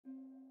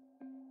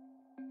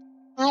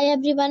Hi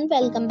everyone,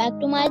 welcome back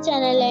to my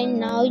channel and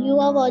now you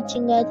are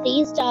watching a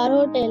 3-star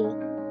hotel.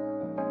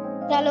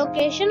 The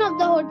location of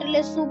the hotel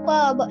is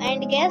superb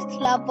and guests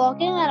love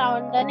walking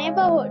around the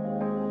neighborhood.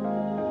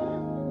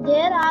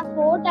 There are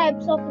 4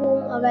 types of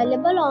room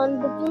available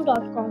on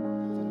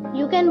booking.com.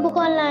 You can book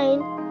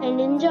online and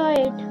enjoy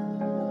it.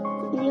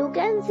 You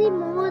can see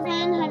more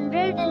than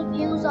 100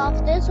 reviews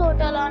of this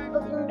hotel on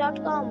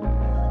booking.com.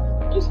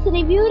 Its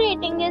review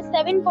rating is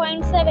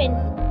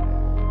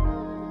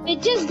 7.7,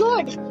 which is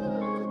good.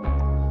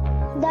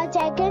 The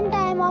check-in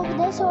time of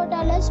this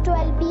hotel is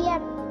 12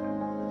 p.m.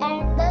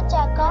 and the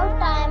check-out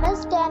time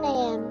is 10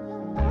 a.m.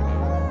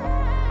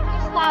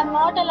 Pets are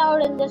not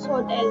allowed in this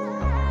hotel.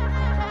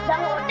 The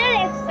hotel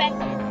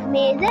accepts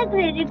major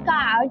credit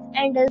cards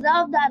and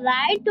reserves the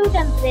right to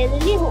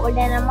temporarily hold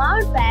an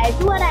amount prior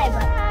to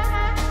arrival.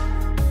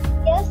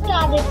 Guests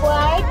are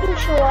required to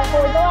show a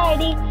photo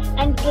ID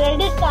and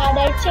credit card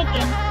at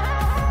check-in.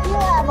 If you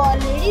have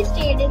already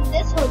stayed in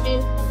this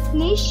hotel,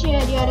 please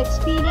share your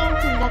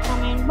experience in the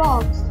comment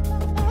box.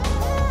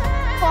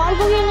 For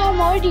booking or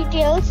more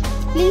details,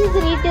 please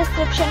read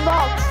description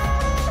box.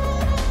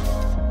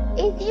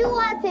 If you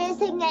are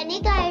facing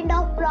any kind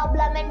of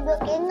problem in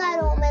booking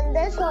a room in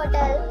this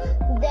hotel,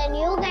 then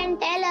you can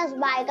tell us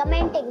by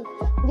commenting.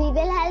 We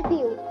will help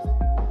you.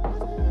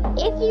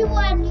 If you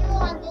are new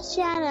on this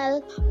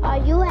channel or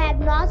you have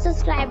not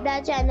subscribed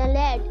our channel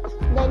yet,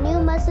 then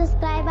you must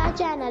subscribe our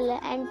channel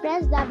and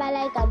press the bell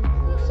icon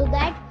so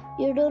that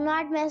you do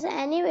not miss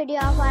any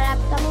video of our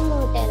upcoming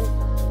hotel.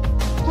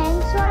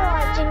 Thanks for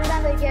watching the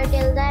video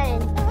till the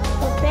end.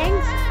 So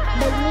friends,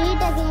 we'll meet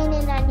again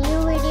in a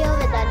new video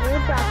with a new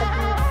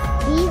property.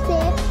 Be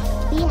safe,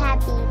 be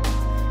happy.